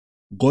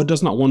God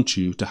does not want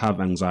you to have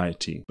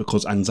anxiety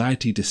because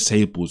anxiety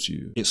disables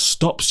you. It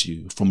stops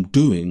you from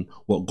doing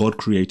what God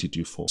created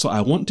you for. So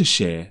I want to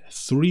share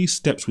 3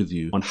 steps with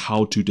you on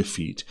how to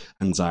defeat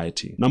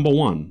anxiety. Number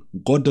 1,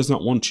 God does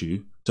not want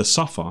you to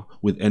suffer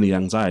with any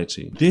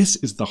anxiety. This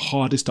is the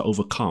hardest to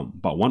overcome,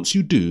 but once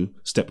you do,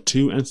 step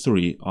 2 and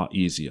 3 are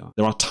easier.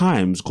 There are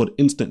times God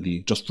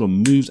instantly just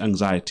removes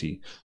anxiety,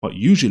 but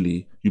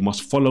usually you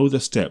must follow the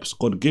steps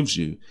God gives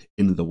you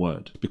in the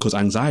Word, because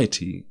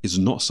anxiety is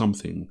not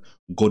something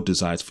God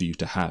desires for you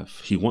to have.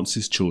 He wants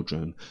His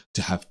children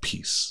to have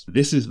peace.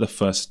 This is the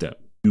first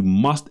step. You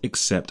must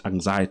accept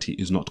anxiety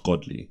is not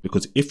godly,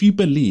 because if you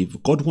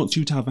believe God wants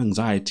you to have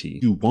anxiety,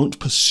 you won't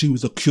pursue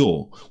the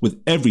cure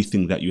with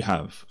everything that you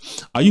have.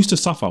 I used to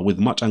suffer with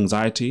much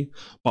anxiety,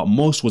 but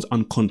most was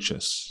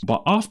unconscious.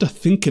 But after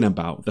thinking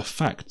about the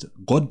fact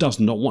God does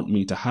not want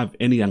me to have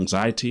any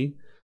anxiety,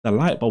 the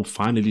light bulb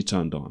finally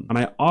turned on, and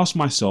I asked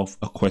myself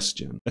a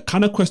question. The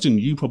kind of question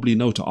you probably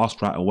know to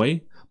ask right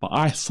away, but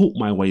I thought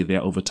my way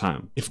there over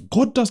time. If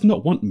God does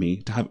not want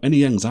me to have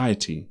any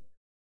anxiety,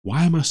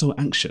 why am I so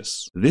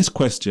anxious? This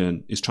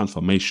question is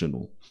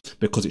transformational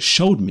because it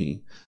showed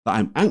me that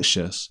I'm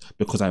anxious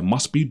because I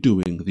must be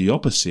doing the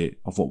opposite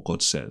of what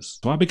God says.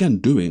 So I began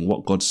doing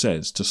what God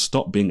says to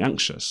stop being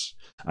anxious.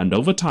 And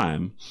over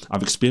time,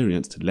 I've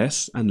experienced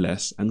less and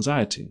less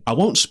anxiety. I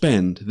won't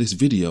spend this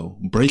video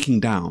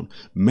breaking down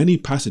many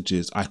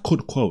passages I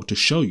could quote to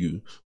show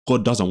you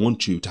God doesn't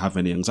want you to have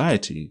any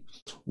anxiety.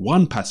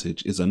 One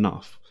passage is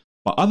enough.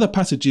 But other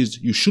passages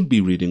you should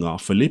be reading are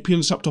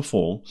Philippians chapter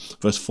 4,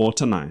 verse 4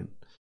 to 9,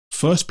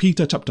 1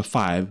 Peter chapter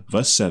 5,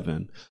 verse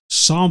 7,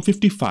 Psalm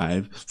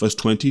 55, verse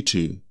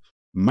 22,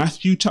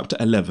 Matthew chapter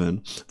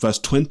 11, verse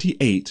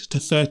 28 to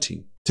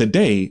 30.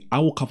 Today, I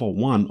will cover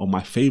one of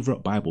my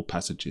favorite Bible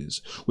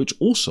passages, which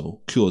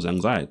also cures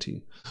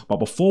anxiety.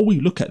 But before we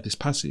look at this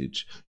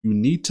passage, you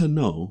need to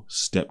know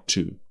step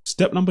 2.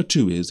 Step number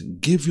 2 is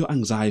give your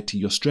anxiety,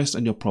 your stress,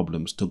 and your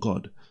problems to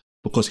God,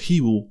 because He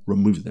will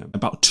remove them.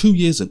 About 2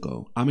 years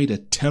ago, I made a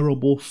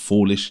terrible,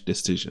 foolish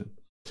decision.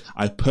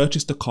 I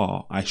purchased a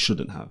car I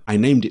shouldn't have. I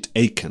named it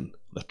Achan,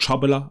 the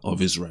troubler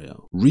of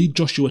Israel. Read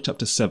Joshua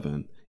chapter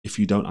 7 if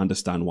you don't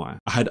understand why.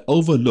 I had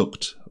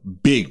overlooked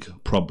big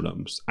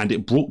problems and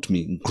it brought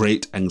me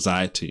great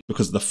anxiety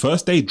because the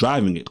first day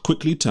driving it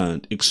quickly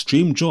turned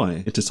extreme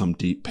joy into some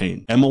deep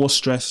pain. Emma was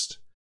stressed,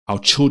 our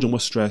children were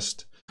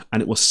stressed,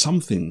 and it was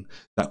something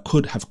that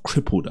could have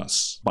crippled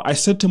us. But I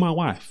said to my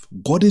wife,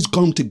 God is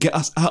going to get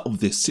us out of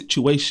this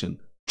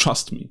situation.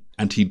 Trust me.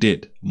 And He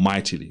did,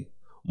 mightily.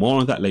 More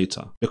on that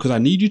later. Because I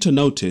need you to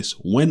notice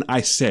when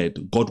I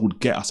said God would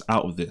get us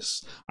out of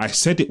this, I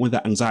said it when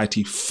that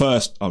anxiety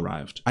first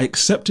arrived. I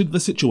accepted the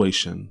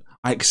situation.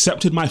 I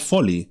accepted my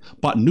folly,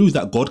 but knew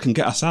that God can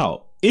get us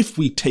out if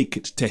we take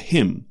it to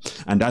Him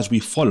and as we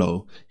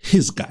follow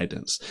His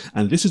guidance.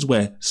 And this is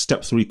where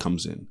step 3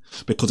 comes in,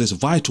 because it's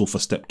vital for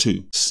step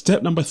 2.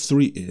 Step number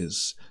 3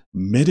 is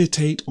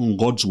meditate on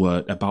God's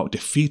word about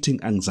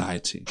defeating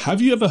anxiety.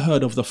 Have you ever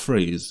heard of the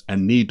phrase, a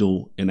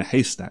needle in a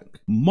haystack?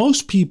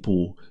 Most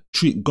people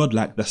treat God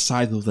like the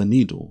size of the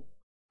needle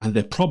and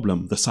their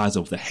problem the size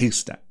of the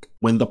haystack,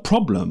 when the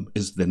problem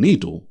is the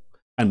needle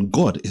and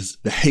God is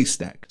the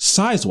haystack.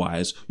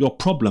 Size-wise, your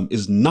problem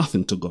is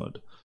nothing to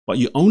God. But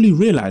you only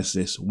realize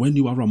this when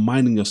you are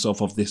reminding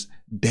yourself of this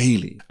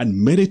daily and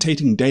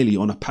meditating daily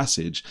on a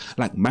passage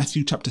like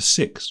Matthew chapter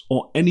 6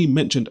 or any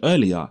mentioned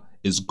earlier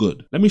is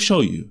good. Let me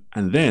show you,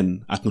 and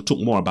then I can talk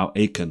more about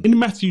Achan. In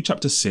Matthew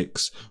chapter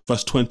 6,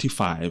 verse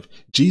 25,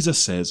 Jesus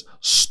says,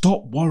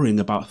 stop worrying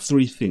about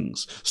 3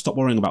 things. Stop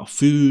worrying about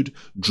food,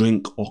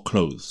 drink, or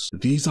clothes.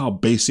 These are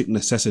basic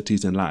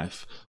necessities in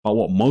life, but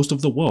what most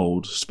of the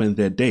world spend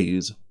their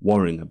days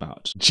worrying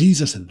about.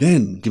 Jesus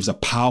then gives a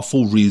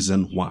powerful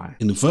reason why.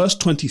 In verse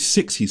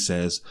 26, He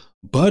says,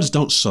 birds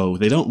don't sow,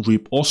 they don't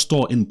reap or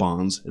store in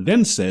barns,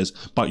 then says,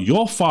 but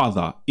your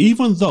Father,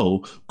 even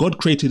though God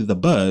created the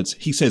birds,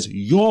 He says,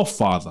 your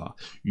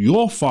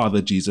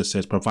Father, Jesus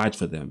says, provides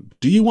for them.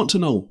 Do you want to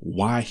know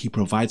why He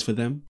provides for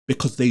them?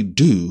 Because they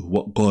do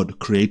what God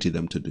created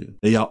them to do.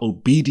 They are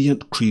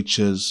obedient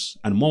creatures,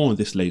 and more on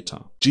this later.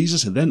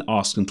 Jesus then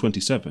asks in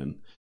 27,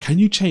 can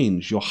you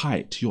change your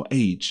height, your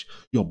age,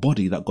 your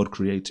body that God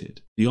created?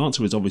 The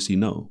answer is obviously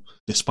no,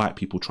 despite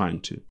people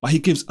trying to. But He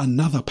gives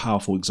another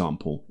powerful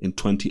example in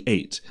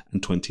 28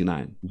 and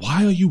 29.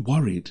 Why are you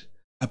worried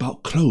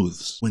about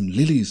clothes when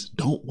lilies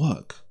don't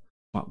work,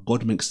 but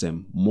God makes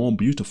them more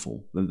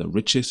beautiful than the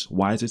richest,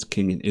 wisest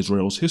king in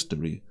Israel's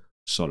history,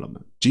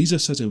 Solomon?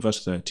 Jesus says in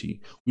verse 30,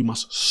 we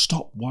must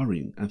stop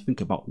worrying and think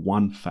about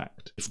one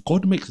fact. If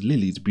God makes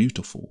lilies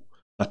beautiful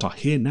that are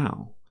here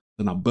now,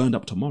 and are burned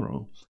up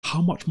tomorrow,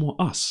 how much more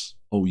us,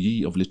 O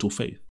ye of little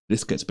faith?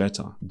 This gets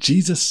better.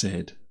 Jesus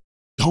said,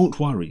 don't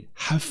worry,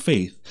 have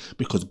faith,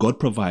 because God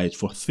provides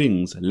for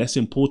things less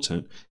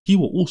important. He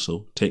will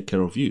also take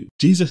care of you.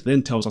 Jesus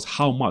then tells us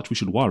how much we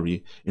should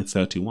worry in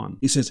 31.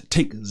 He says,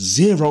 take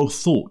 0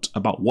 thought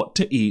about what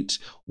to eat,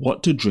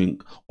 what to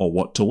drink, or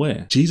what to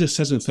wear. Jesus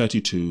says in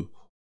 32,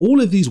 all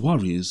of these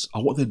worries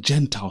are what the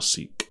Gentiles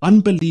seek.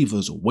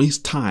 Unbelievers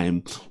waste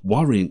time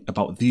worrying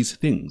about these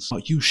things,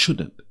 but you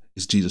shouldn't,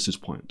 is Jesus'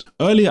 point.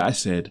 Earlier I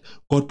said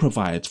God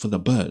provides for the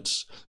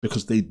birds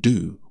because they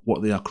do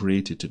what they are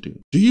created to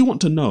do. Do you want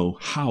to know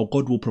how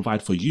God will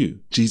provide for you?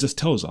 Jesus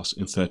tells us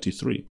in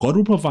 33. God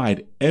will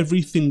provide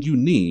everything you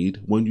need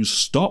when you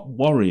stop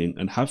worrying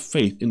and have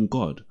faith in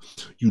God.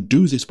 You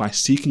do this by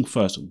seeking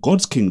first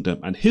God's kingdom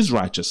and his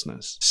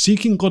righteousness.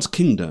 Seeking God's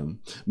kingdom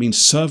means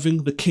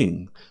serving the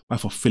king by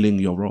fulfilling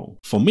your role.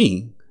 For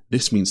me,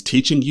 this means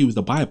teaching you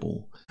the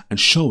Bible and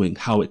showing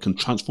how it can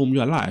transform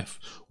your life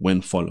when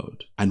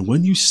followed. And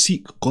when you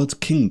seek God's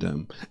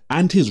kingdom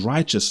and his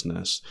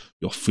righteousness,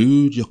 your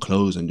food, your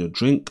clothes, and your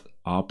drink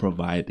are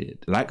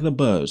provided. Like the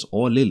birds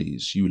or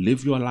lilies, you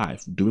live your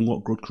life doing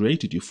what God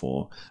created you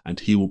for, and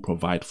he will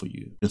provide for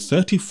you. In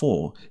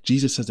 34,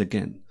 Jesus says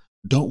again,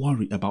 don't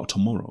worry about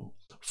tomorrow.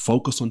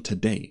 Focus on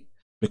today,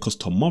 because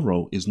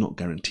tomorrow is not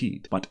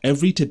guaranteed. But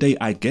every today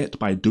I get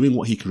by doing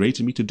what he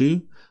created me to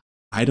do,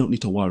 I don't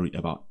need to worry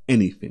about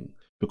anything,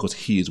 because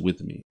he is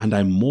with me, and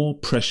I'm more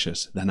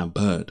precious than a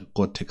bird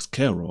God takes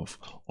care of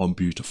on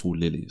beautiful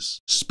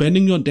lilies.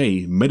 Spending your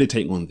day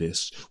meditating on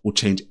this will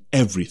change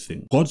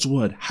everything. God's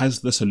word has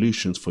the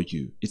solutions for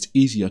you. It's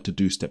easier to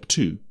do step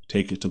 2,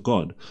 take it to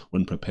God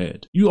when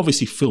prepared. You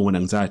obviously feel when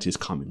anxiety is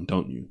coming,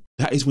 don't you?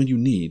 That is when you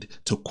need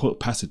to quote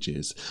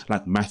passages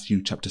like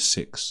Matthew chapter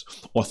 6,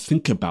 or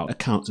think about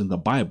accounts in the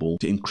Bible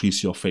to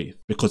increase your faith.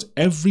 Because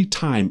every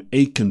time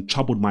Achan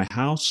troubled my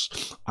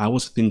house, I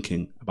was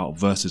thinking about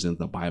verses in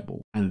the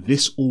Bible. And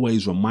this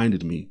always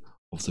reminded me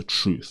of the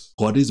truth.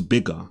 God is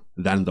bigger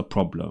than the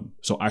problem,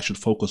 so I should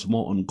focus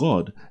more on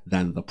God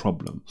than the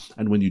problem.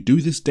 And when you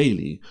do this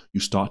daily, you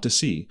start to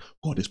see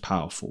God is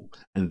powerful,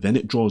 and then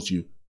it draws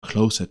you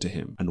closer to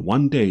him. And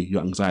one day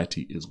your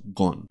anxiety is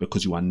gone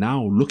because you are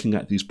now looking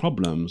at these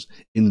problems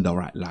in the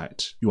right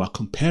light. You are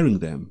comparing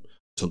them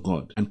to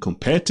God, and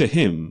compared to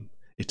him,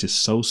 it is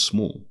so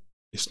small,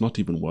 it's not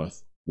even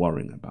worth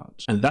worrying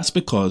about. And that's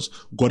because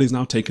God is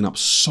now taking up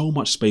so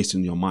much space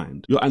in your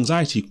mind. Your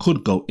anxiety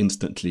could go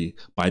instantly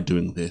by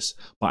doing this,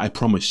 but I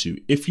promise you,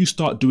 if you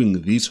start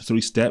doing these 3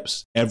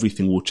 steps,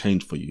 everything will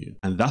change for you.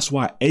 And that's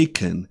why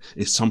Achan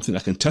is something I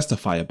can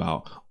testify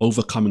about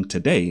overcoming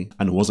today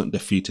and wasn't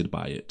defeated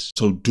by it.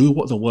 So do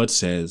what the word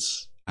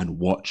says and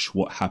watch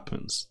what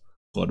happens.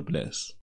 God bless.